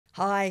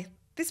Hi,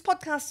 this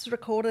podcast is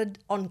recorded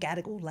on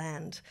Gadigal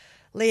land.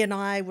 Leigh and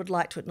I would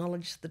like to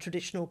acknowledge the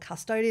traditional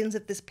custodians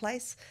of this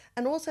place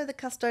and also the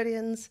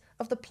custodians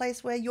of the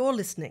place where you're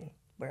listening,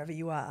 wherever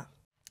you are.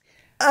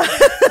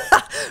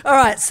 All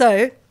right,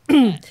 so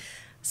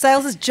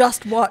Sales has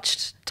just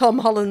watched Tom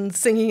Holland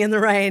Singing in the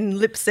Rain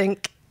lip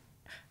sync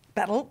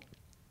battle.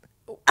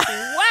 Wow.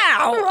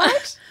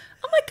 Right?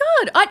 Oh my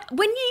God.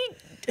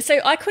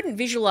 I couldn't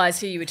visualise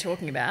who you were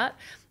talking about.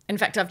 In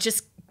fact, I've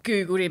just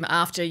Googled him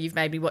after you've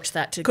made me watch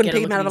that to Couldn't get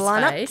a pick look him out at of a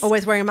his lineup, face.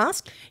 always wearing a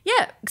mask.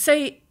 Yeah.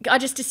 So I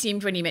just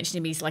assumed when you mentioned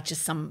him, he's like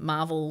just some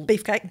Marvel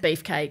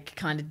beefcake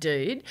kind of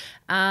dude.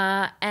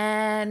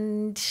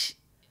 And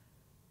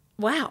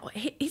wow,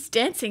 his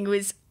dancing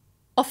was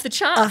off the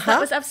charts. That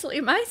was absolutely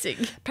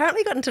amazing.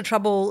 Apparently got into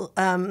trouble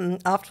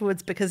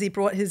afterwards because he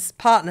brought his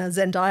partner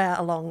Zendaya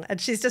along and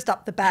she's just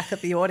up the back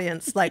of the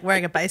audience like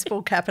wearing a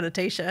baseball cap and a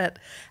T-shirt,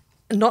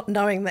 not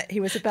knowing that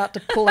he was about to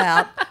pull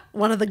out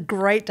one of the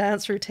great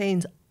dance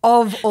routines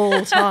of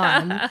all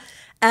time.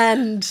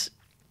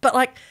 But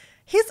like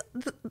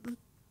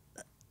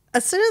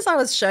as soon as I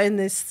was shown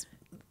this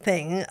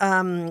thing,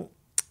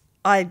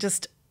 I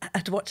just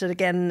had to watch it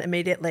again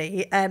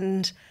immediately.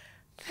 And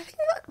the thing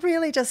that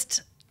really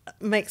just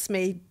makes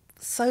me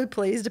so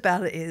pleased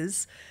about it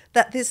is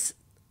that this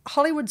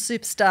Hollywood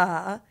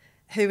superstar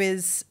who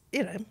is,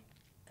 you know,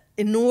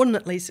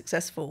 inordinately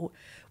successful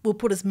will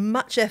put as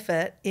much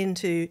effort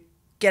into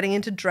getting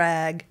into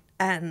drag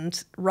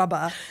and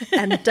rubber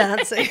and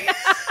dancing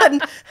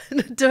and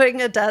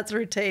doing a dance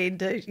routine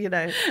to, you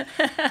know.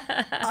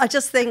 I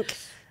just think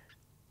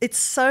it's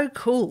so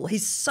cool.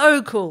 He's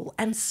so cool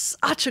and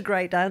such a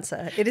great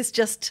dancer. It is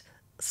just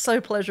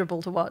so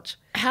pleasurable to watch.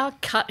 How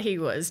cut he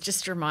was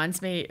just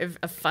reminds me of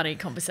a funny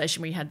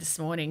conversation we had this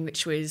morning,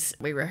 which was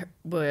we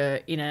were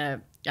in a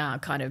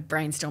kind of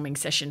brainstorming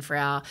session for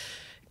our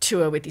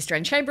tour with the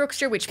Australian Chamber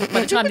Orchestra, which by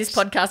the time this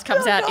podcast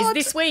comes out is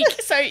this week.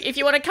 So if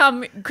you want to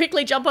come,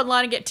 quickly jump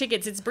online and get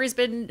tickets. It's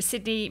Brisbane,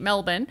 Sydney,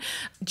 Melbourne.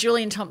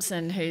 Julian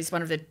Thompson, who's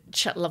one of the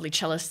lovely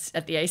cellists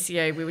at the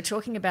ACO, we were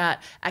talking about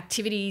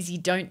activities you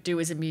don't do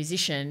as a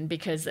musician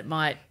because it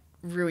might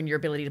ruin your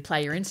ability to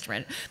play your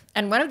instrument.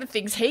 And one of the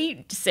things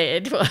he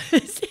said was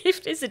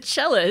if there's a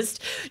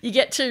cellist, you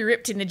get too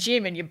ripped in the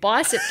gym and your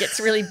bicep gets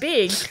really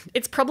big,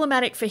 it's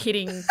problematic for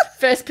hitting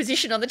first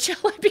position on the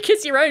cello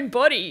because your own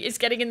body is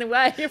getting in the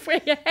way of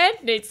where your hand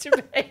needs to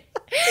be.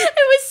 It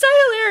was so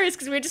hilarious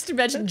because we just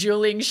imagine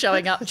Julian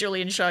showing up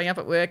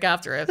at work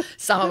after a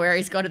summer where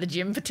he's gone to the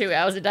gym for 2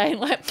 hours a day and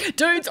like,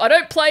 dudes, I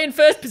don't play in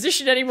first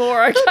position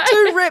anymore, okay? I'm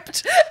too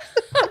ripped.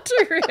 I'm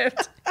too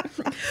ripped. I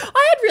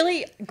had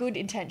really good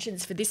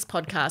intentions for this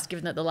podcast,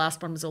 given that the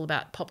last one was all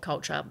about pop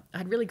culture. I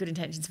had really good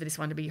intentions for this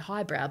one to be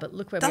highbrow, but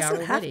look where we are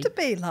already. Doesn't have to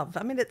be, love.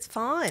 I mean, it's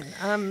fine.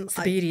 It's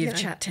the beauty of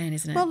Chat 10,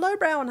 isn't it? Well,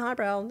 lowbrow and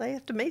highbrow, they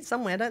have to meet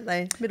somewhere, don't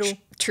they? Middle.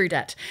 True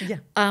dat. Yeah.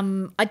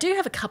 I do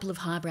have a couple of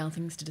highbrow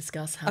things to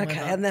discuss, however. Okay,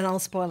 and then I'll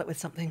spoil it with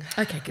something.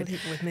 Okay, good.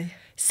 Leave it with me.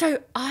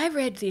 So I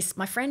read this,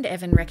 my friend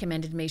Evan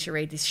recommended me to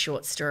read this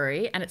short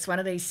story, and it's one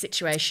of these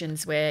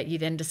situations where you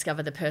then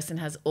discover the person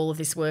has all of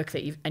this work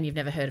that you've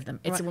never heard of them.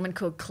 It's a woman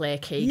called Claire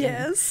Keegan.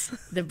 Yes.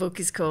 The book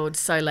is called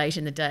So Late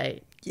in the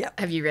Day. Yep.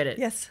 Have you read it?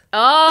 Yes.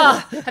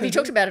 Oh, have you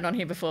talked about it on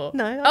here before?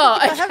 No,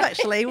 I have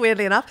actually,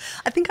 weirdly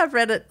enough. I think I've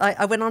read it.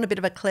 I went on a bit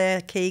of a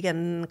Claire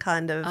Keegan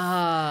kind of.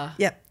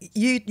 Yeah,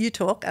 you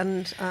talk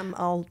and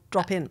I'll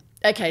drop in.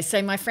 Okay,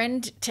 so my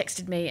friend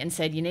texted me and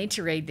said, you need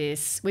to read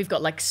this. We've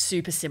got like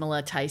super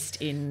similar taste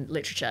in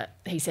literature.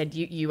 He said,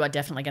 you are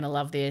definitely going to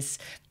love this.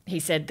 He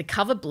said the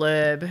cover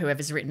blurb,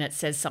 whoever's written it,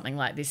 says something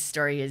like this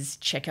story is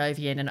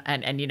Chekhovian.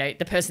 And you know,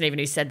 the person even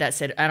who said that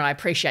said, and I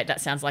appreciate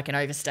that sounds like an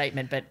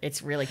overstatement, but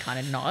it's really kind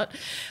of not.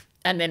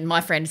 And then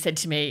my friend said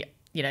to me,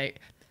 you know,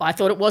 I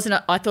thought it was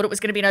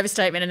going to be an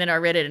overstatement, and then I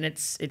read it and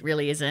it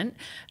really isn't.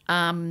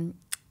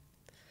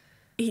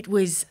 It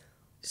was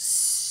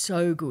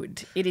so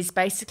good. It is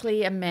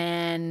basically a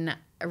man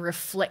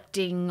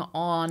reflecting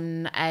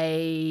on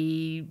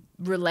a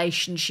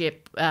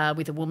relationship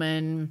with a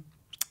woman.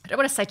 I don't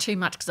want to say too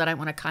much because I don't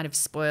want to kind of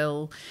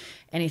spoil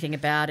anything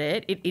about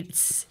it.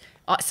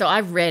 So I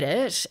read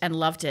it and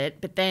loved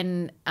it, but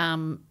then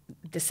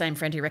the same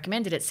friend who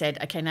recommended it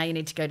said, okay, now you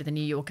need to go to the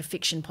New Yorker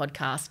Fiction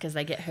podcast because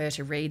they get her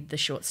to read the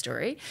short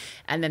story,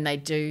 and then they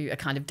do a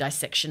kind of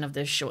dissection of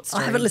the short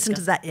story. I haven't listened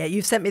to that yet.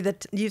 You've sent me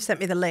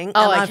the link,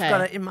 and I've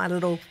got it in my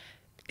little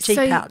cheek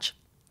pouch.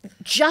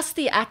 Just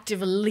the act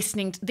of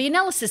listening, the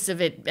analysis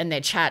of it and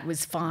their chat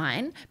was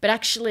fine, but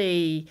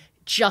actually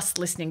just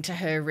listening to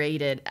her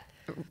read it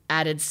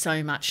added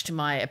so much to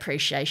my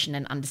appreciation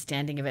and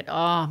understanding of it.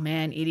 Oh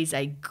man, it is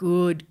a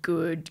good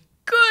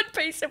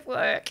piece of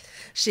work.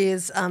 She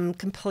is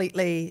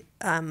completely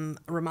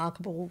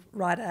remarkable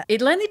writer.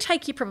 It'll only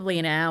take you probably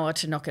an hour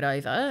to knock it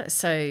over.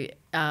 So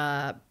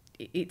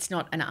it's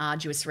not an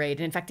arduous read.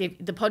 And in fact,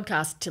 the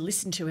podcast, to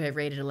listen to her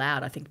read it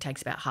aloud, I think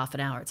takes about half an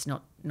hour. It's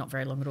not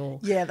very long at all.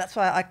 Yeah, that's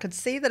why I could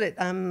see that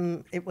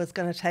it was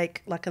going to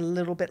take like a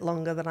little bit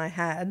longer than I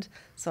had.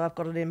 So I've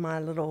got it in my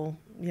little,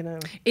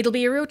 It'll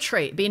be a real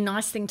treat. It'll be a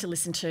nice thing to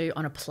listen to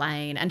on a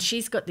plane. And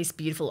she's got this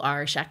beautiful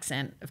Irish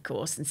accent, of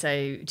course. And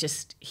so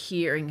just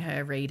hearing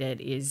her read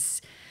it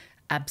is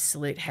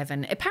absolute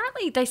heaven.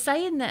 Apparently, they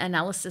say in the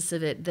analysis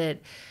of it that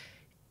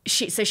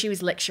she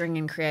was lecturing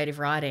in creative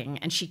writing,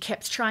 and she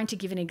kept trying to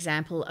give an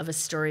example of a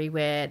story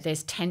where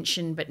there's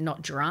tension but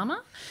not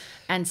drama.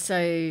 And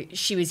so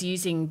she was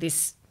using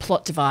this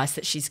plot device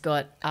that she's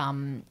got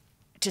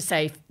to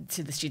say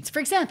to the students, for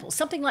example,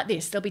 something like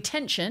this: there'll be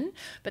tension,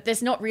 but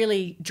there's not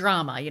really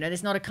drama.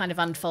 There's not a kind of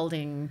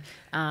unfolding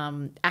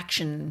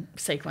action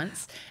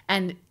sequence.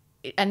 And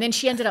then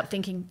she ended up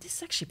thinking, this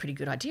is actually a pretty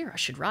good idea. I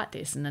should write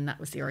this. And then that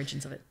was the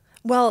origins of it.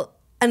 Well,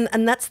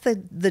 and that's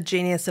the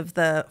genius of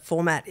the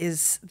format,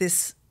 is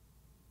this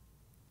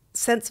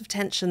sense of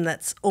tension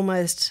that's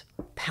almost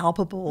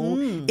palpable,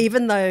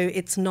 even though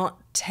it's not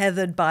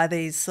tethered by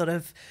these sort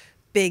of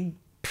big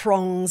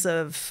prongs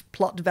of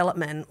plot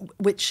development,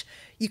 which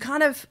you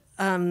kind of,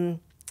 I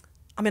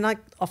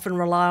often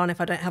rely on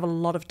if I don't have a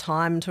lot of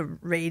time to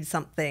read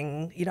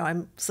something.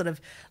 I'm sort of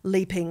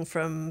leaping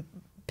from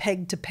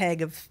peg to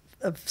peg of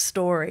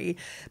story.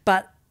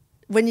 But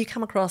when you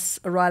come across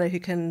a writer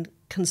who can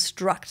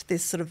construct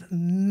this sort of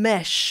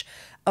mesh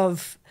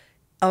of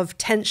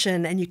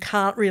tension, and you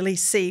can't really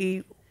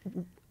see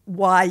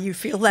why you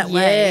feel that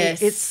way.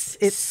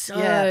 It's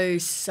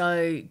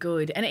so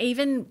good. And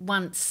even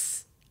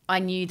once I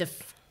knew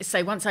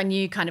once I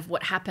knew kind of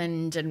what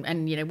happened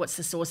and what's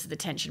the source of the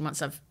tension,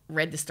 once I've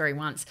read the story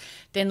once,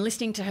 then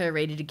listening to her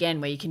read it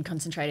again, where you can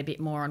concentrate a bit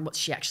more on what's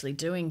she actually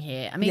doing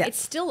here. It's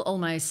still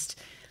almost,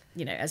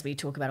 as we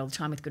talk about all the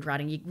time with good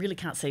writing, you really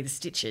can't see the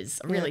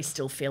stitches. I really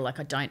still feel like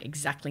I don't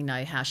exactly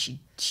know how she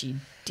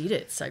did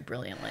it so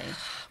brilliantly.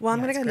 Well,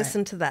 I'm going to go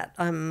listen to that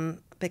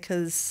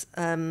because...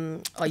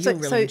 you'll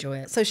really enjoy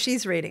it. So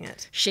she's reading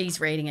it?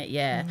 She's reading it,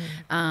 yeah.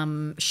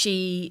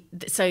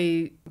 So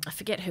I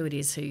forget who it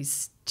is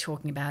who's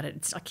talking about it.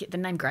 It's the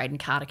name Graydon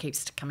Carter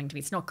keeps coming to me.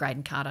 It's not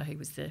Graydon Carter, who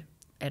was the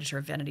editor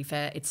of Vanity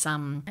Fair. It's...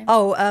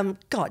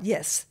 God,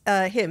 yes.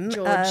 Him.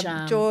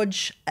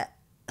 George...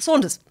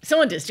 Saunders.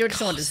 George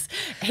Saunders.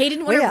 He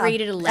didn't want to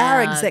read it aloud.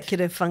 Our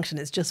executive function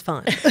is just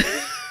fine.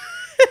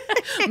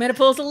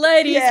 Menopausal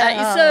ladies at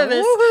your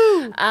service.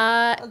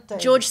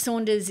 George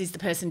Saunders is the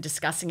person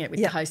discussing it with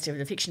the host of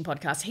the fiction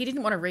podcast. He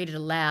didn't want to read it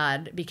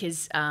aloud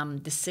because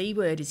the C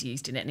word is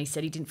used in it, and he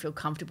said he didn't feel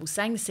comfortable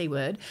saying the C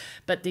word,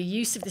 but the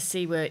use of the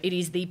C word, it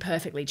is the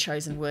perfectly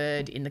chosen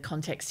word in the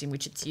context in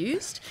which it's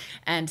used.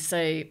 And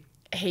so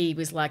he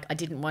was like, I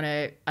don't want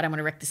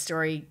to wreck the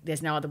story.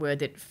 There's no other word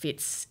that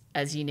fits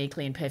as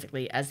uniquely and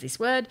perfectly as this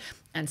word.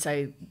 And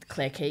so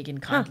Claire Keegan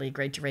kindly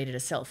agreed to read it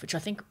herself, which I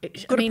think...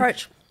 Good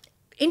approach.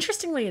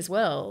 Interestingly as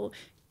well,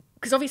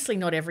 because obviously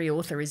not every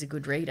author is a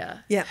good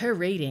reader. Yeah. Her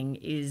reading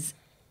is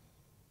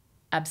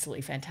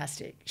absolutely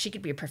fantastic. She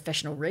could be a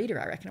professional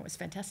reader, I reckon. It was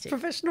fantastic.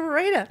 Professional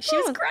reader. She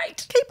was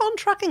great. Keep on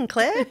trucking,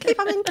 Claire. Keep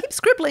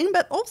scribbling,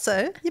 but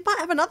also you might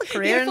have another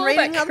career in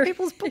reading other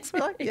people's books.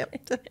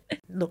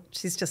 Look,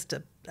 she's just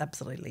an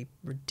absolutely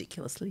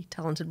ridiculously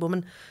talented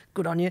woman.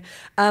 Good on you.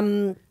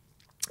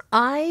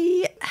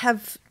 I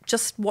have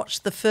just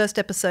watched the first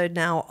episode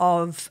now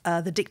of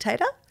The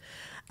Dictator,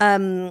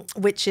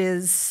 which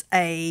is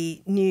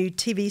a new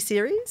TV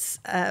series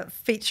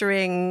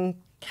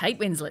featuring... Kate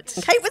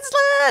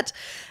Winslet.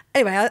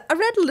 Anyway, I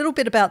read a little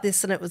bit about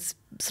this, and it was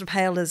sort of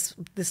hailed as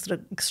this sort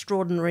of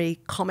extraordinary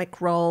comic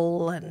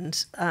role,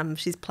 and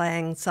she's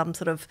playing some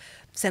sort of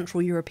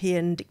Central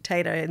European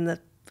dictator in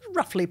the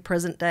roughly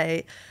present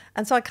day.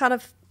 And so I kind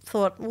of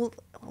thought, well,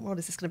 what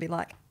is this going to be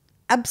like?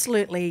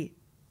 Absolutely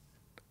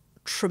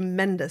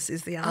tremendous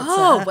is the answer.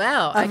 Oh,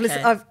 wow.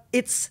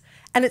 It's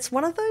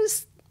one of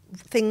those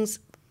things...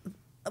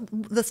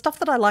 The stuff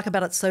that I like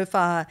about it so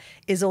far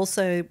is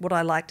also what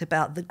I liked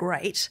about The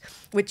Great,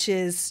 which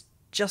is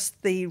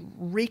just the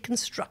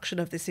reconstruction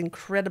of this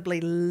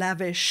incredibly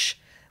lavish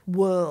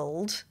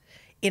world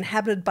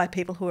inhabited by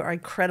people who are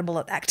incredible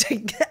at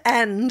acting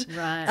and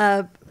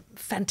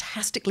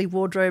fantastically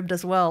wardrobed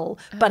as well.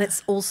 But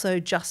it's also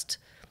just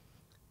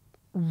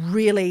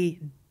really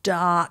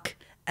dark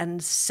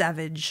and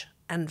savage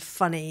and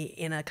funny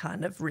in a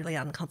kind of really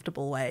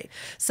uncomfortable way.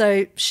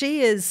 So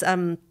she is...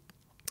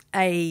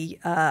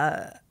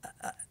 a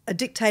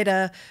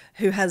dictator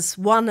who has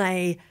won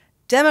a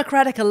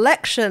democratic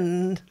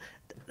election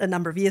a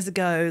number of years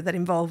ago that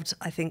involved,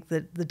 I think,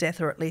 the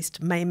death or at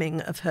least maiming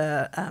of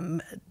her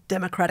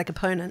democratic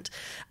opponent.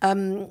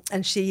 And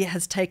she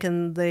has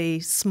taken the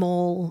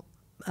small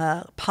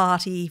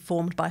party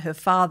formed by her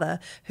father,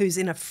 who's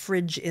in a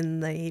fridge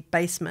in the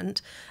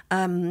basement,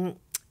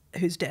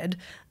 who's dead,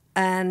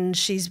 and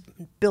she's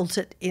built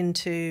it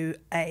into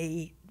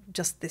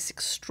just this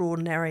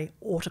extraordinary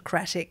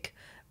autocratic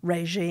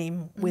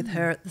regime with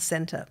her at the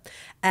centre.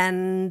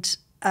 And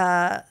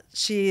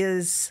she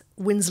is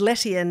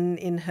Winsletian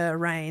in her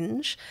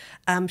range.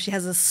 She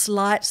has a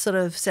slight sort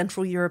of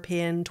Central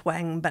European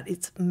twang, but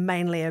it's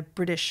mainly a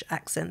British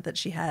accent that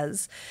she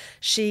has.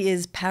 She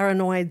is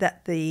paranoid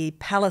that the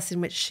palace in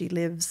which she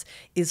lives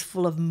is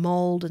full of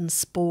mould and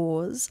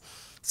spores.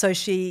 So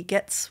she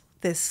gets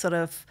this sort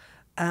of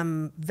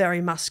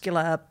very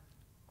muscular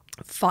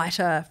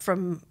fighter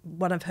from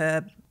one of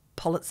her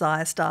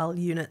Polizei-style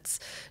units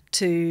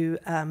to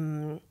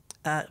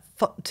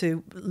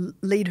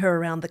lead her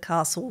around the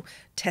castle,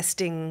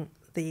 testing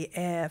the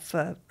air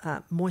for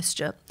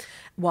moisture,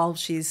 while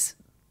she's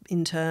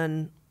in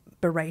turn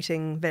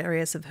berating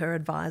various of her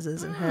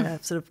advisors and her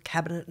sort of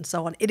cabinet and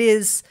so on.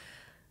 It's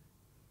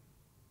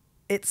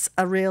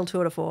a real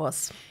tour de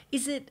force.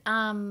 Is it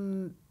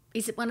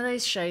one of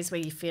those shows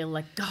where you feel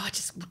like, I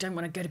just don't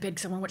want to go to bed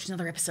because I want to watch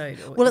another episode?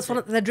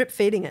 Well, they're drip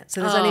feeding it,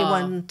 so there's only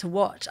one to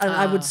watch.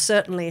 I would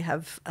certainly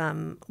have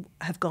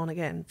gone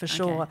again for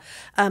sure.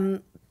 Okay.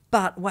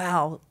 But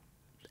wow,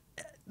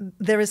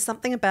 there is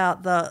something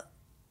about the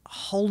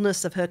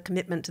wholeness of her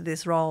commitment to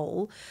this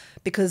role,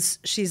 because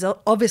she's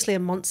obviously a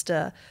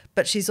monster,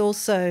 but she's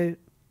also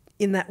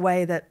in that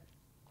way that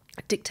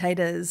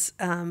dictators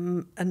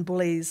and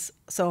bullies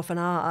so often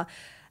are,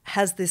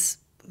 has this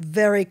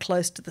very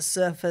close to the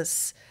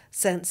surface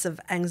sense of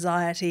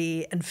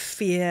anxiety and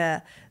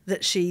fear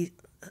that she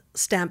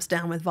stamps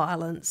down with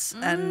violence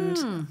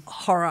and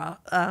horror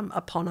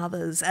upon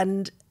others.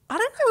 And I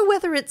don't know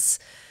whether it's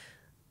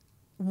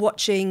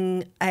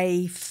watching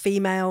a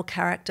female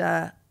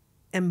character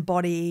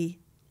embody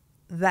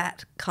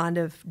that kind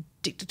of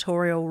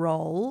dictatorial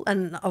role,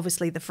 and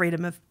obviously the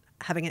freedom of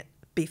having it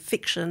be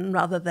fiction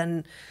rather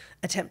than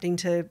attempting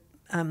to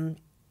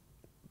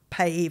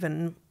pay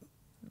even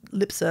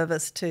lip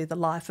service to the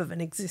life of an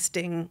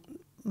existing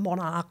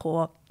monarch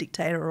or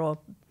dictator or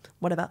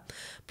whatever,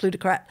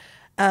 plutocrat,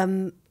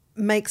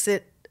 makes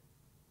it,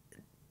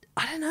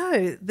 I don't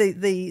know,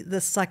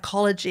 the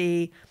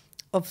psychology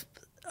of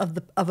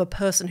a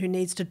person who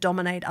needs to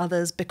dominate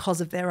others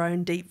because of their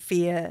own deep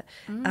fear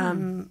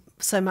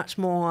so much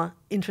more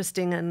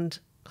interesting and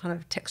kind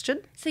of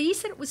textured. So you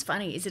said it was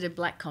funny. Is it a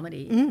black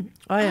comedy?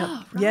 Oh, yeah.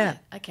 Oh, right. Yeah.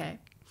 Okay.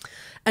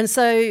 And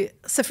so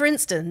for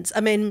instance,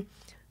 I mean,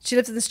 she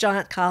lives in this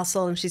giant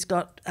castle and she's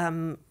got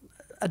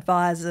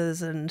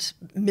advisors and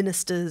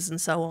ministers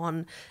and so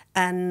on.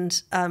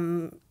 And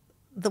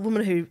the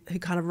woman who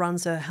kind of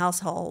runs her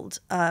household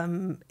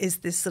is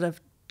this sort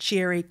of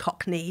cheery,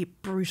 cockney,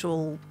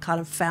 brutal, kind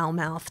of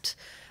foul-mouthed,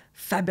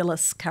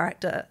 fabulous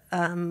character.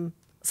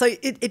 So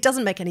it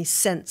doesn't make any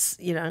sense,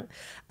 you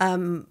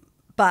know,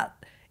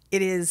 but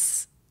it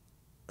is.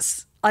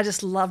 I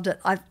just loved it.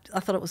 I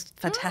thought it was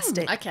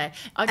fantastic. Okay,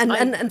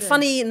 and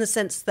funny in the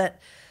sense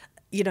that,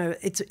 you know,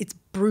 it's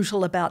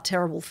brutal about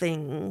terrible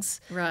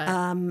things,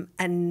 right?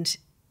 And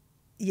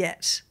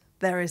yet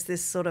there is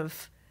this sort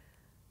of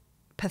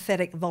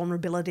pathetic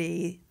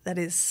vulnerability that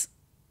is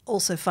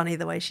also funny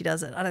the way she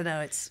does it. I don't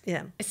know. It's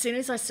yeah. As soon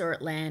as I saw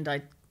it land,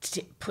 I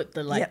put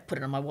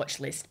it on my watch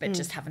list, but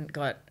just haven't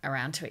got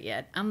around to it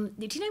yet. Do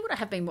you know what I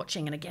have been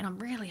watching? And again, I'm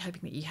really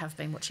hoping that you have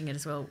been watching it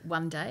as well.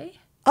 One Day.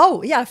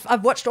 Oh yeah,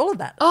 I've watched all of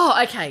that. Oh,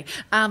 okay,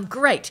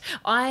 great.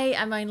 I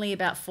am only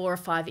about 4 or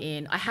 5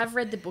 in. I have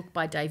read the book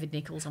by David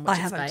Nicholls on which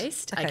it's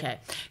based. Okay.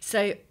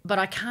 So, but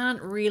I can't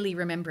really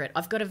remember it.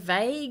 I've got a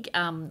vague.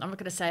 I'm not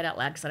going to say it out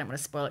loud because I don't want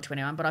to spoil it to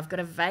anyone. But I've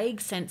got a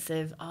vague sense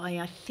of,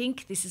 I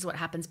think this is what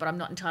happens, but I'm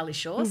not entirely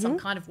sure. So I'm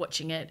kind of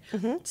watching it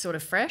sort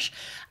of fresh.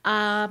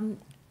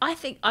 I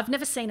think I've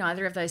never seen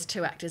either of those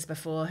two actors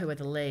before who are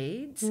the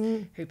leads,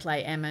 who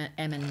play Emma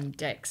and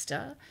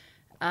Dexter.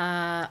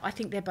 I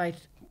think they're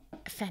both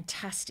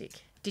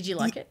fantastic. Did you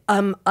like it?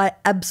 I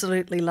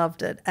absolutely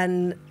loved it.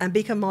 And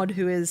Ambika Mod,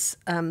 who is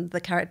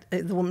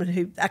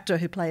the actor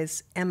who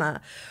plays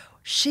Emma,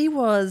 she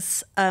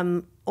was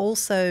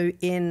also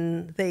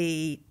in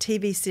the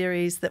TV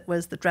series that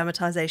was the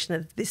dramatisation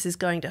of This Is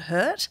Going to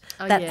Hurt.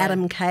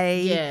 Adam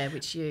Kay. Yeah,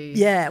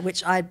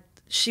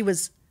 she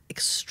was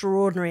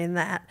extraordinary in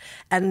that.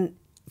 And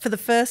for the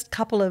first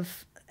couple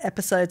of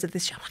episodes of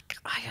this show, I'm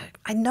like,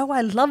 I know I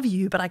love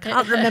you, but I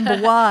can't remember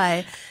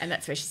why. And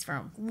that's where she's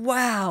from.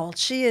 Wow,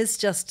 she is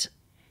just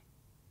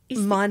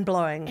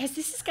mind-blowing. This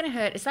Is Going to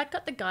Hurt, has that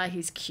got the guy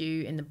who's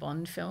Q in the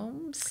Bond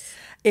films?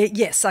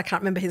 Yes, I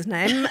can't remember his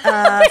name,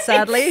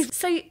 sadly.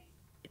 So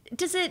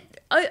does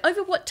it,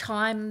 over what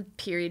time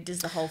period does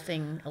the whole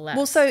thing elapse?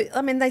 Well, so,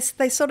 I mean, they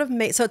sort of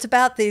meet. So it's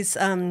about these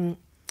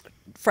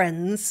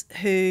friends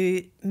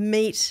who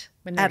meet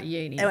when they're at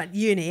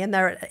uni, and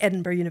they're at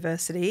Edinburgh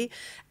University,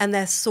 and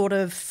they're sort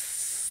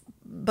of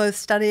both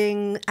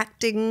studying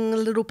acting a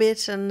little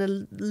bit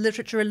and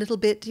literature a little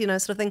bit, you know,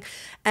 sort of thing.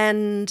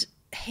 And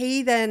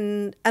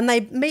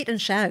they meet and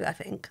shag, I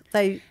think.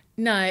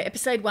 No,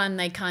 episode 1,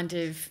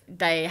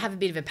 they have a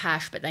bit of a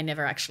pash, but they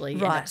never actually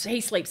end up. So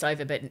he sleeps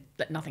over,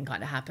 but nothing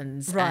kind of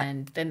happens. Right.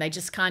 And then they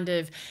just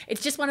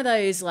it's just one of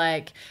those,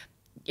 like,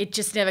 it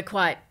just never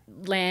quite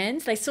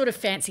lands. They sort of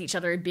fancy each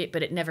other a bit,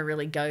 but it never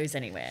really goes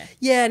anywhere.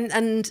 Yeah,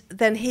 and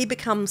then he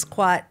becomes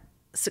quite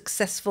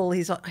successful.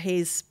 He's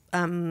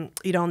on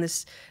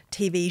this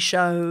TV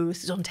show,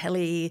 this is on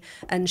telly,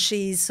 and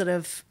she's sort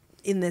of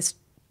in this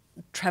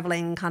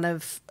travelling kind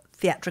of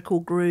theatrical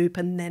group,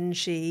 and then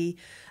she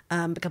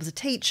becomes a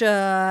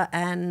teacher,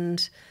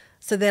 and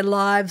so their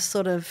lives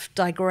sort of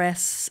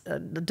diverge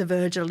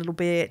a little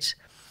bit.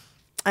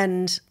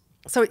 And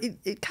so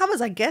it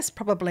covers, I guess,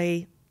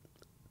 probably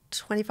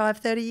 25,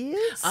 30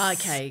 years.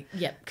 Okay,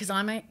 yeah, because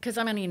I'm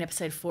only in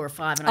episode 4 or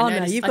 5,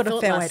 and You've got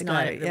a fair way to go.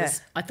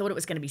 I thought it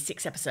was going to be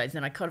 6 episodes,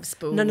 and then I kind of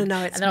spooled. No, it's and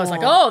then I was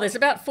like, more. there's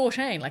about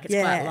 14, like it's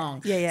quite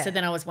long. Yeah. So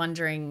then I was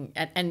wondering,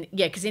 and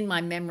because in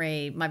my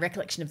memory, my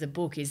recollection of the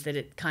book is that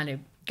it kind of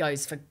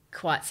goes for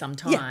quite some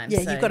time.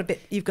 Yeah, so,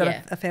 you've got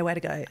a fair way to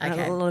go,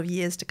 Okay. a lot of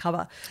years to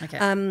cover. Okay.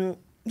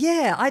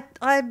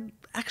 I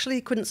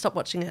actually couldn't stop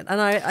watching it,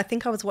 and I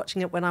think I was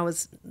watching it when I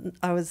was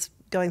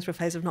going through a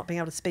phase of not being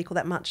able to speak all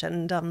that much,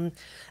 and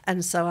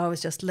so I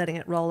was just letting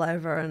it roll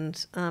over,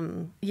 and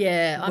I'm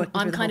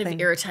kind of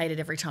irritated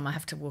every time I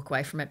have to walk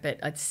away from it, but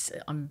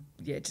I'm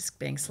just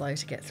being slow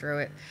to get through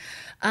it.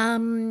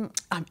 I'm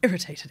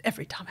irritated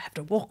every time I have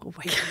to walk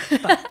away.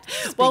 But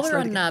while we're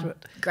on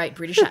great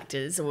British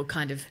actors, or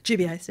kind of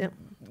GBAs, yeah.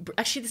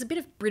 Actually, there's a bit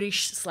of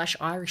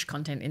British/Irish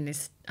content in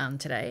this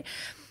today.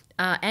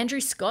 Andrew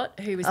Scott,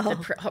 who was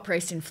the hot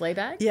priest in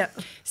Fleabag. Yeah.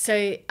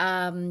 So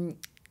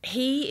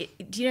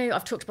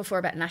I've talked before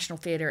about National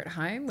Theatre at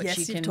Home, which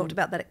you've talked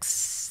about that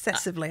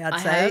excessively, I'd I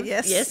say. have.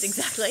 Yes. Yes,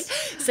 exactly.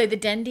 So the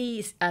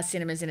Dandy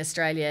cinemas in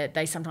Australia,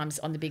 they sometimes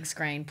on the big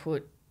screen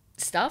put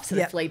stuff. So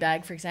the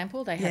Fleabag, for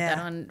example, they had that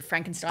on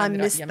Frankenstein. I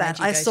missed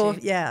that. I saw,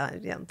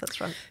 that's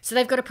right. So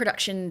they've got a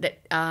production that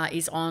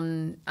is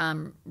on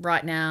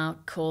right now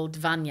called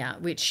Vanya,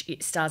 which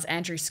it stars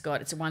Andrew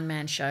Scott. It's a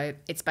one-man show.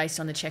 It's based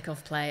on the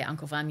Chekhov play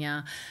Uncle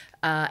Vanya.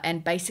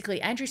 And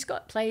basically Andrew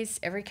Scott plays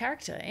every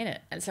character in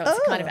it. And so it's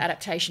a kind of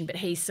adaptation, but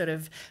he sort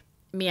of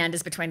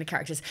meanders between the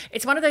characters.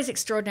 It's one of those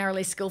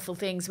extraordinarily skillful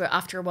things where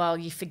after a while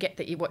you forget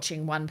that you're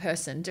watching one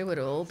person do it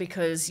all,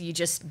 because you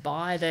just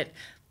buy that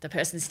the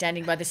person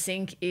standing by the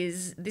sink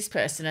is this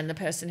person, and the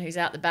person who's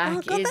out the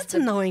back is... that's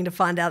annoying to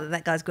find out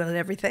that guy's good at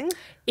everything.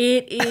 He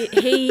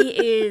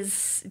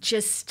is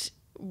just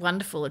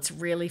wonderful. It's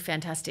really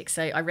fantastic.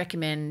 So I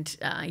recommend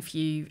if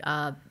you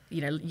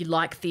you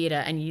like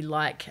theatre, and you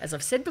like, as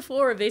I've said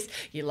before of this,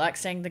 you like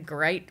seeing the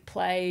great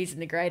plays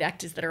and the great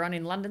actors that are on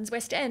in London's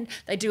West End.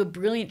 They do a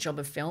brilliant job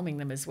of filming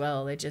them as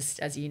well. They're just,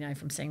 as you know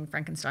from seeing the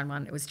Frankenstein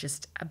one, it was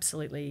just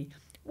absolutely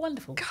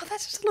wonderful. God,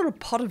 that's just a little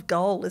pot of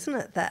gold, isn't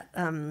it,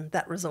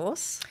 that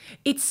resource?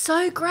 It's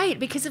so great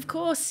because, of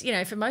course,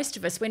 for most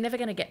of us, we're never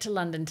going to get to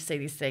London to see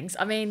these things.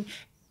 I mean,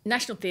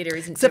 National Theatre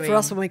isn't Except for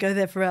us when we go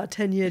there for our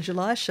 10-year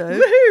July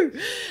show.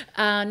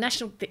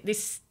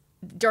 Woohoo!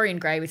 Dorian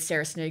Gray with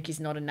Sarah Snook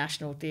is not a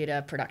National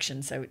Theatre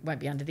production, so it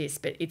won't be under this,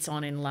 but it's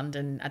on in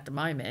London at the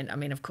moment. I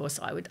mean, of course,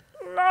 I would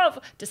love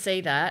to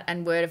see that,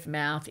 and word of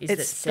mouth is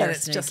that Sarah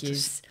Snook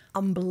is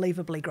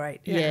unbelievably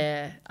great.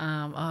 Yeah.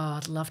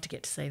 I'd love to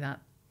get to see that.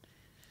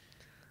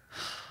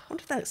 I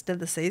wonder if they extend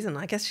the season.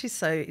 I guess she's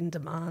so in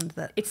demand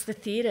that... It's the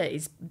theatre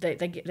is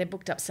they're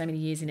booked up so many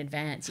years in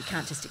advance. You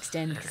can't just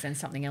extend because then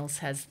something else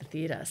has the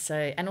theatre. So,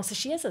 and also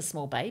she has a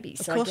small baby.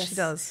 So of course I guess she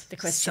does. The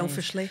question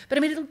selfishly. But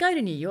I mean, it'll go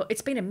to New York.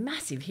 It's been a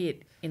massive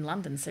hit in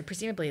London, so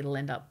presumably it'll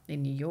end up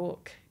in New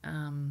York.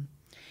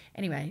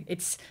 Anyway,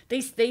 it's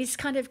these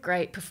kind of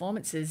great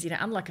performances.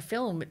 Unlike a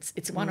film,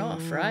 it's one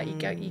off, right? You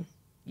go,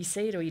 you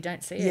see it or you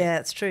don't see it. Yeah,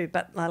 it's true.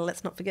 But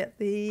let's not forget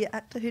the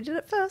actor who did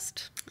it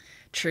first.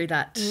 True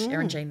that.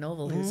 Erin Jean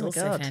Norval, who's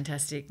also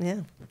fantastic.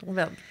 Yeah. What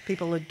about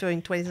people who are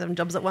doing 27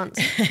 jobs at once?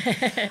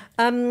 What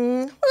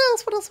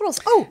else?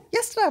 Oh,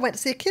 yesterday I went to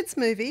see a kids'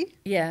 movie.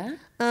 Yeah.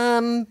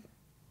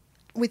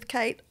 With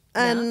Kate,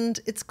 and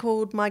it's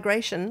called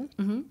Migration.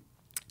 Mm-hmm.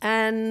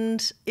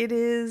 And it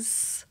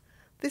is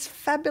this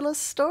fabulous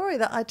story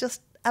that I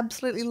just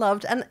absolutely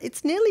loved, and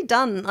it's nearly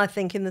done, I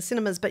think, in the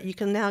cinemas, but you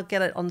can now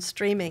get it on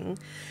streaming.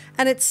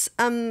 And it's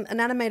an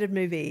animated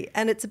movie,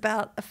 and it's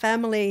about a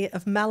family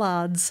of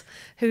mallards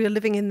who are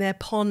living in their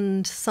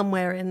pond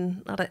somewhere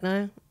in, I don't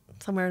know,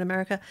 somewhere in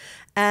America,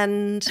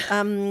 and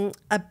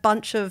a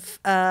bunch of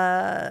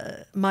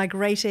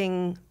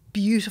migrating,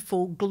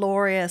 beautiful,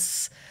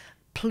 glorious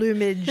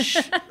plumage,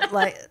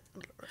 like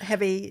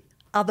heavy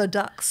other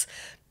ducks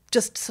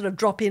just sort of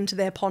drop into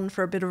their pond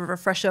for a bit of a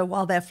refresher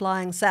while they're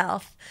flying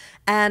south.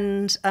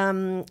 And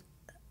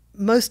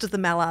most of the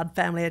mallard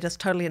family are just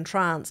totally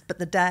entranced, but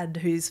the dad,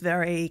 who's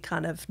very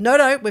kind of,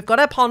 no, we've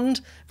got our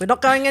pond, we're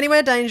not going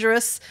anywhere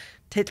dangerous,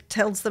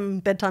 tells them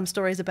bedtime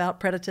stories about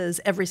predators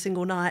every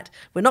single night,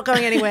 we're not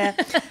going anywhere.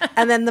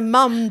 And then the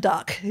mum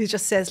duck, who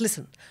just says,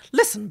 listen,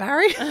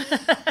 Barry, I'm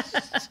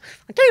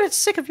getting a bit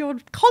sick of your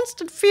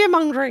constant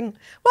fear-mongering.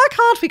 Why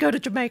can't we go to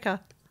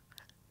Jamaica?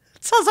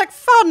 It sounds like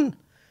fun.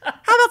 How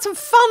about some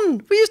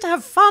fun? We used to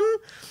have fun.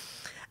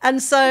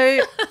 And so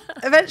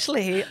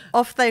eventually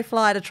off they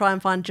fly to try and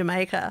find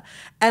Jamaica.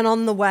 And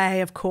on the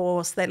way, of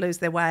course, they lose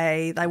their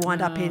way. They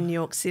wind up in New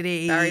York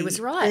City. Barry was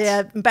right.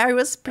 Yeah, Barry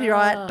was pretty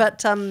right.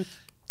 But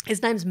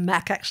his name's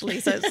Mac, actually.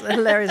 So it's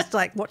hilarious,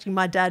 like watching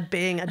my dad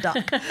being a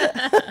duck.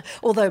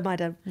 Although my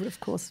dad would, of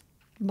course,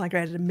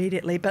 migrated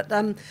immediately. But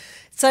they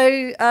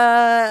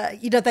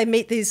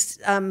meet these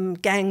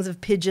gangs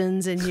of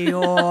pigeons in New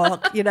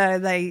York.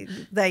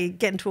 They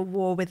get into a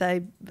war with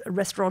a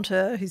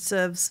restaurateur who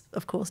serves,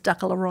 of course, duck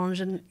à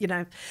l'orange, and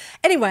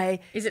anyway.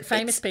 Is it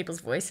famous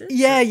people's voices?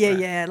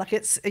 Yeah. Like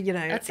it's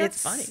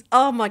That's funny.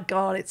 Oh my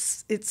God,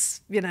 it's it's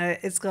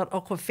got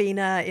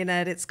Awkwafina in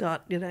it. It's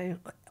got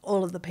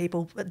all of the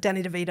people,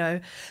 Danny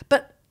DeVito.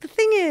 But the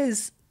thing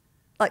is,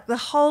 like, the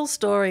whole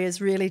story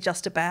is really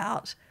just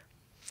about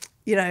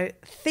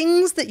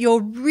things that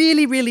you're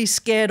really, really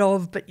scared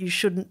of but you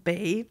shouldn't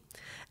be,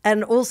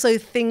 and also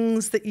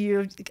things that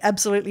you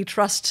absolutely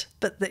trust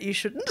but that you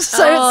shouldn't.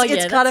 So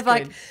it's kind of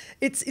like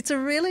it's a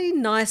really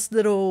nice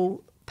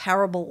little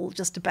parable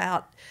just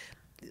about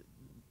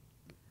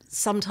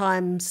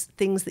sometimes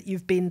things that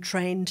you've been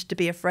trained to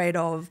be afraid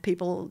of,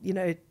 people,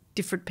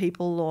 different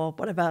people or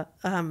whatever,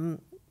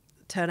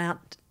 turn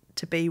out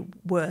to be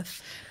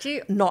worth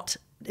not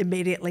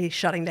immediately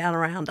shutting down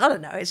around. I don't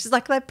know. It's just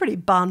like they're pretty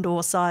barn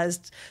door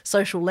sized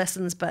social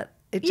lessons, but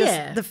it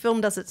just the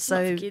film does it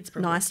so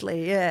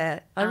nicely.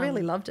 Yeah, I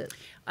really loved it.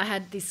 I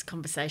had this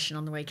conversation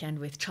on the weekend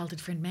with childhood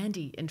friend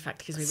Mandy, in fact,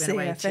 because we went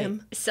away to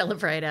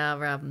celebrate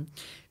our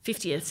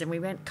 50th, and we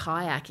went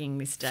kayaking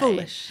this day.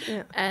 Foolish,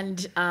 yeah. And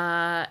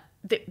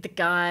the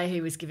guy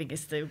who was giving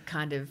us the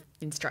kind of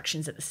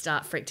instructions at the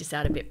start freaked us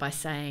out a bit by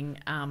saying,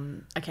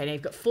 okay, now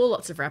you've got 4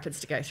 lots of rapids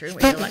to go through.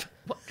 And we were like,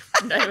 what?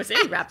 No, there was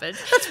any rapids.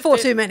 That's 4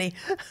 too many.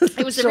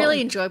 It was a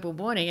really enjoyable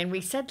morning. And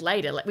we said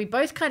later, like, we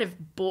both kind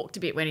of balked a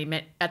bit when he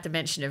met at the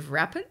mention of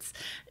rapids,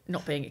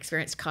 not being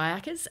experienced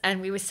kayakers.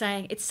 And we were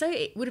saying it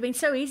would have been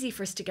so easy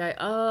for us to go,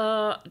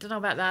 oh, I don't know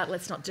about that,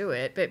 let's not do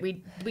it. But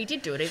we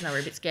did do it, even though we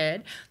were a bit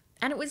scared.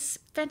 And it was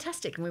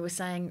fantastic. And we were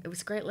saying it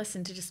was a great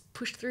lesson to just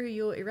push through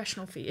your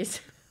irrational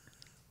fears.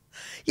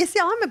 Yes,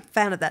 yeah, I'm a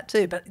fan of that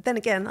too. But then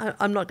again,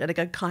 I'm not going to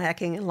go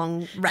kayaking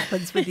along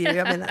rapids with you.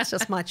 I mean, that's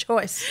just my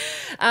choice.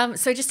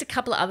 So just a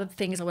couple of other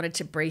things I wanted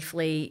to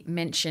briefly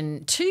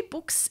mention. 2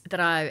 books that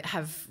I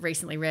have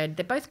recently read.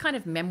 They're both kind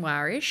of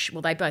memoir-ish.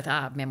 Well, they both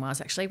are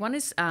memoirs, actually. One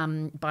is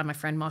by my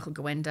friend Michael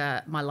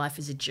Gowenda, My Life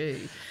as a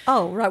Jew.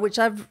 Oh, right, which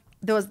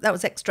that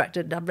was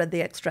extracted. I've read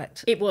the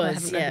extract. It was, I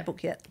haven't read the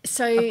book yet.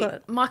 So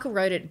Michael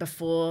wrote it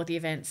before the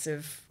events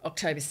of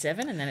October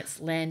 7, and then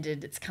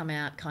it's come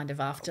out kind of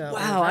after.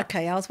 Wow,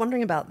 okay. I was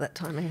wondering about that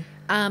timing.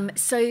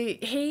 So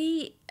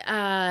it's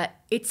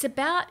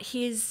about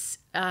his,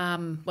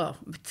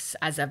 it's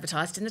as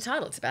advertised in the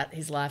title, it's about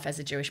his life as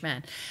a Jewish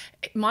man.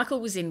 Michael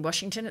was in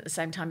Washington at the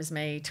same time as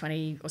me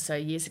 20 or so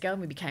years ago,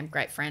 and we became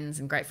great friends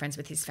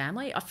with his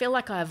family. I feel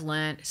like I've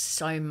learned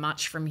so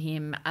much from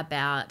him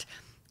about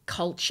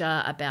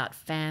culture, about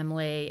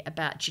family,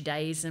 about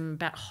Judaism,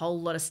 about a whole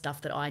lot of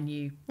stuff that I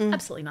knew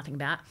absolutely nothing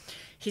about.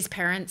 His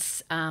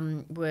parents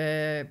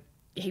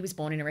he was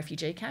born in a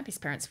refugee camp. His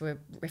parents were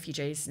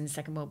refugees in the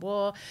Second World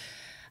War.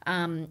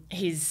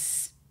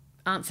 His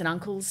aunts and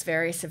uncles,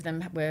 various of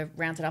them, were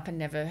rounded up and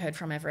never heard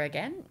from ever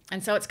again.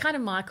 And so it's kind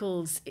of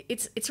Michael's,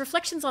 it's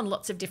reflections on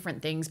lots of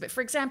different things. But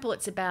for example,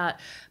 it's about,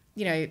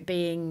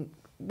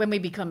 when we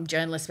become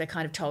journalists, we're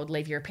kind of told,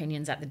 leave your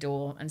opinions at the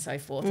door and so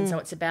forth. And so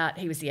it's about,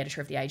 he was the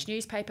editor of the Age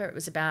newspaper. It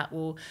was about,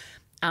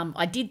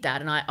 I did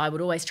that, and I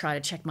would always try to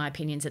check my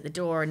opinions at the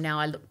door. And now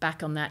I look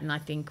back on that and I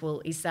think,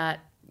 well, is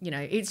that,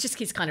 it's just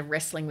his kind of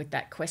wrestling with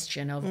that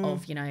question of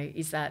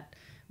is that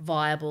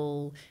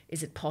viable?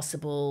 Is it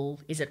possible?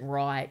 Is it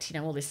right?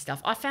 All this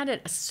stuff. I found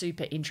it a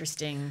super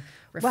interesting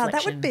reflection. Wow,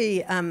 that would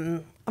be,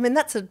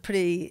 that's a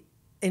pretty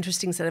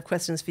interesting set of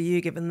questions for you,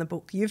 given the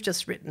book you've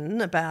just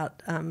written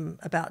about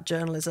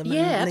journalism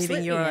and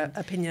leaving your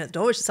opinion at the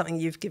door, which is something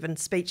you've given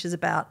speeches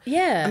about.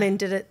 Yeah. I mean,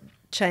 did it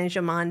change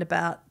your mind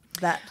about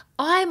that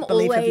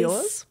belief of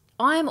yours?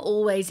 I'm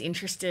always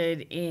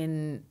interested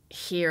in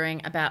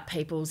hearing about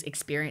people's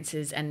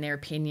experiences and their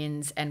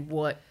opinions and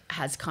what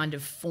has kind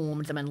of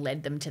formed them and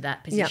led them to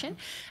that position.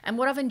 Yeah. And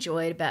what I've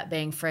enjoyed about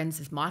being friends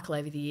with Michael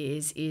over the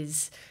years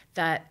is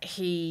that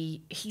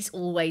he's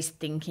always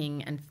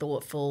thinking and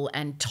thoughtful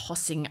and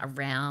tossing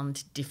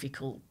around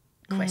difficult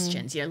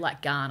questions,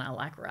 like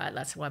Ghana, right?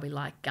 That's why we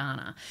like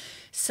Ghana.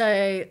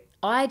 So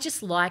I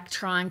just like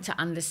trying to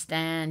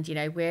understand,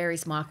 where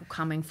is Michael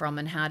coming from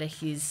and how do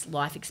his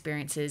life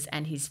experiences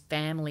and his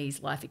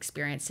family's life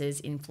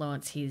experiences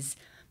influence his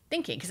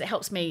thinking, because it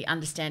helps me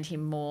understand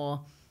him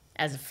more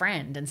as a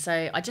friend. And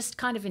so I just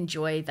kind of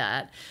enjoy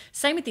that.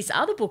 Same with this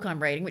other book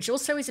I'm reading, which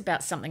also is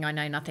about something I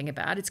know nothing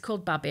about. It's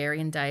called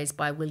Barbarian Days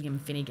by William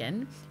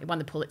Finnegan. It won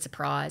the Pulitzer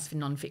Prize for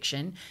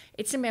nonfiction.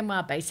 It's a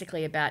memoir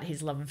basically about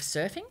his love of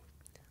surfing.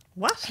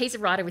 What? He's a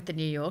writer with The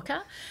New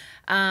Yorker.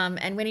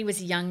 And when he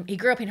was young, he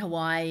grew up in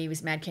Hawaii, he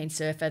was a mad keen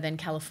surfer, then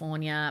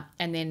California,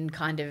 and then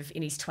kind of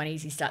in his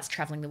 20s, he starts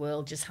traveling the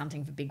world just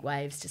hunting for big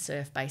waves to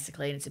surf,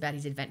 basically, and it's about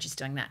his adventures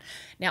doing that.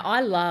 Now,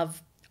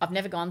 I've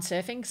never gone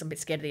surfing because I'm a bit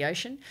scared of the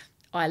ocean.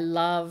 I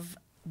love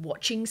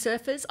watching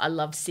surfers. I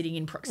love sitting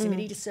in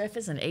proximity to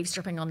surfers and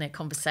eavesdropping on their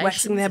conversations.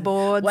 Waxing their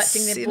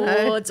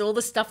boards. All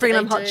the stuff bringing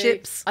that they them hot do.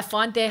 chips. I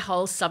find their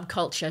whole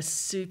subculture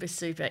super,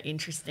 super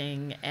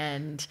interesting,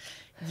 and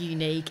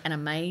unique and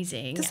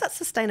amazing. Does that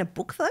sustain a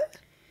book though?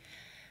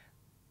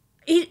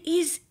 It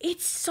is.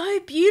 It's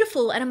so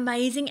beautiful and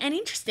amazing and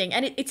interesting,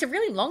 and it's a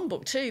really long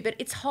book too. But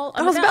it's whole.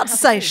 I was about to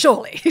say,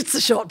 surely it's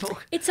a short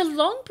book. It's a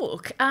long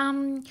book.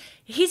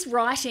 His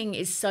writing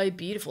is so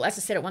beautiful. As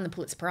I said, it won the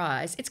Pulitzer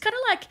Prize. It's kind of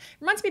like,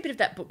 reminds me a bit of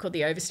that book called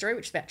The Overstory,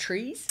 which is about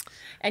trees.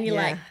 And you're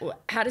like, well,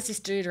 how does this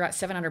dude write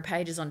 700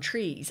 pages on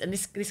trees? And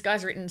this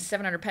guy's written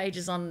 700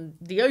 pages on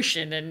the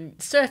ocean and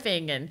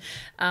surfing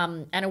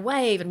and a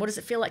wave. And what does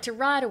it feel like to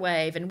ride a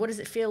wave? And what does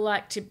it feel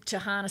like to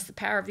harness the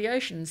power of the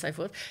ocean and so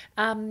forth?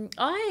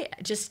 I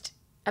just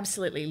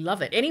absolutely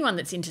love it. Anyone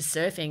that's into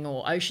surfing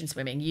or ocean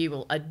swimming, you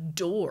will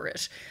adore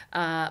it.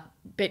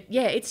 But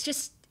yeah, it's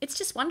just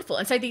wonderful.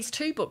 And so these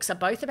two books are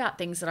both about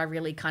things that I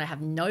really kind of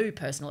have no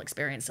personal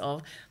experience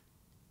of,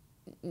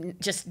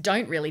 just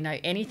don't really know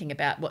anything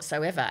about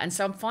whatsoever. And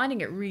so I'm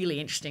finding it really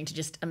interesting to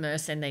just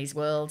immerse in these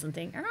worlds and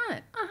think, all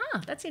right,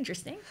 that's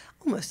interesting.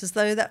 Almost as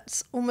though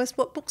that's almost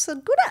what books are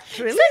good at,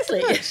 really. Exactly.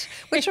 Isn't it?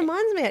 Which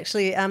reminds me,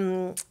 actually,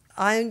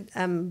 I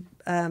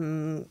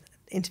am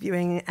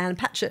interviewing Ann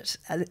Patchett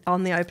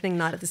on the opening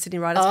night of the Sydney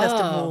Writers'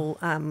 Festival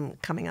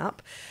coming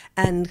up.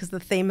 And because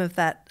the theme of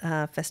that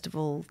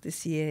festival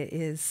this year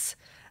is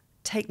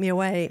Take Me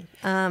Away,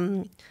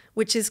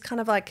 which is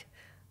kind of like,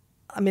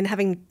 I mean,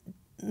 having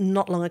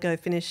not long ago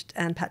finished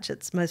Ann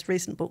Patchett's most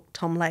recent book,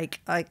 Tom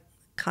Lake, I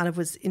kind of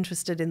was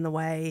interested in the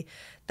way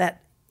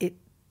that it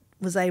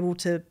was able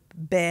to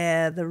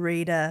bear the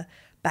reader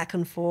back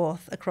and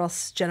forth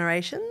across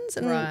generations.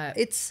 And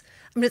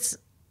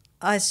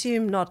I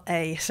assume not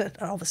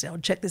obviously I'll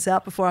check this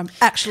out before I'm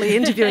actually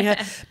interviewing her,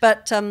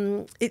 but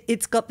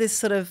it's got this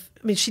sort of,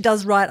 I mean, she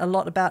does write a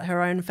lot about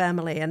her own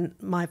family, and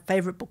my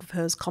favourite book of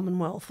hers,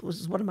 Commonwealth,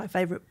 was one of my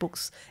favourite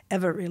books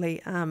ever,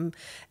 really,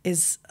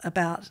 is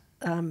about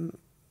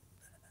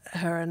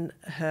her and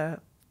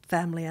her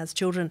family as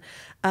children.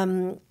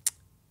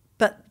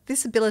 But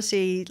this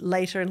ability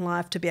later in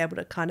life to be able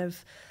to kind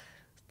of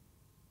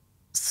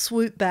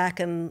swoop back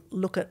and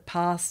look at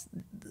past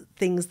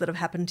things that have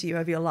happened to you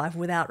over your life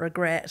without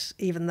regret,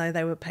 even though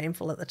they were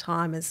painful at the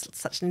time, is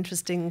such an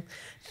interesting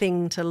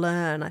thing to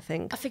learn, I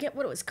think. I forget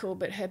what it was called,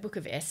 but her book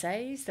of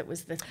essays, that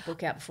was the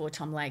book out before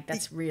Tom Lake,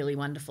 that's really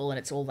wonderful, and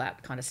it's all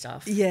that kind of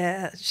stuff.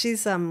 Yeah,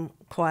 she's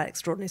quite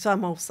extraordinary. So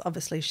I'm also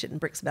obviously shitting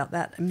bricks about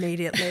that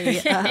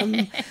immediately.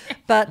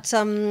 But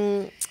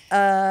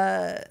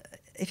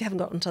if you haven't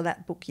gotten to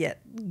that book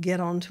yet, get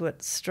onto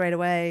it straight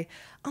away.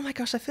 Oh my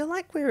gosh, I feel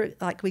like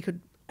we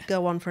could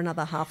go on for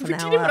another half an hour.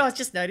 Do you know what I was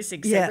just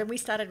noticing? So when we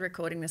started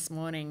recording this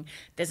morning,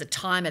 there's a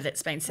timer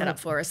that's been set up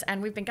for us,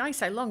 and we've been going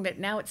so long that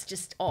now it's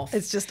just off.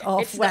 It's just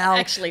off. It's wow. not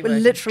actually we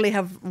working. literally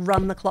have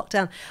run the clock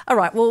down. All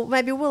right, well,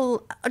 maybe we'll,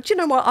 do you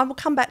know what? I will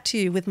come back to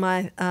you with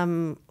my,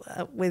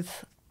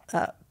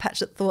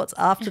 Patchett thoughts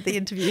after the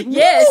interview.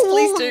 Yes,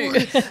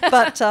 please do.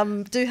 But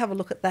do have a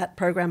look at that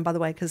program, by the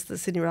way, because the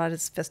Sydney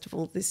Writers'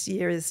 Festival this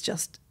year is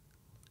just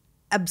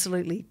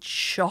absolutely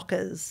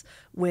chockers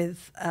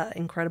with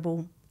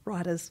incredible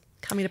writers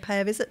coming to pay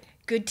a visit.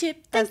 Good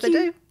tip. Thank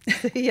you.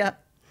 As they do. Yeah.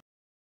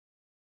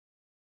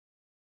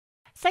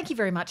 Thank you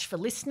very much for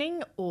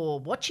listening or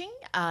watching.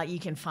 You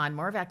can find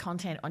more of our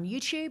content on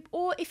YouTube,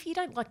 or if you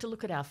don't like to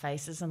look at our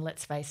faces, and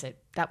let's face it,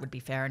 that would be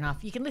fair enough,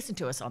 you can listen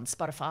to us on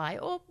Spotify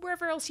or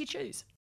wherever else you choose.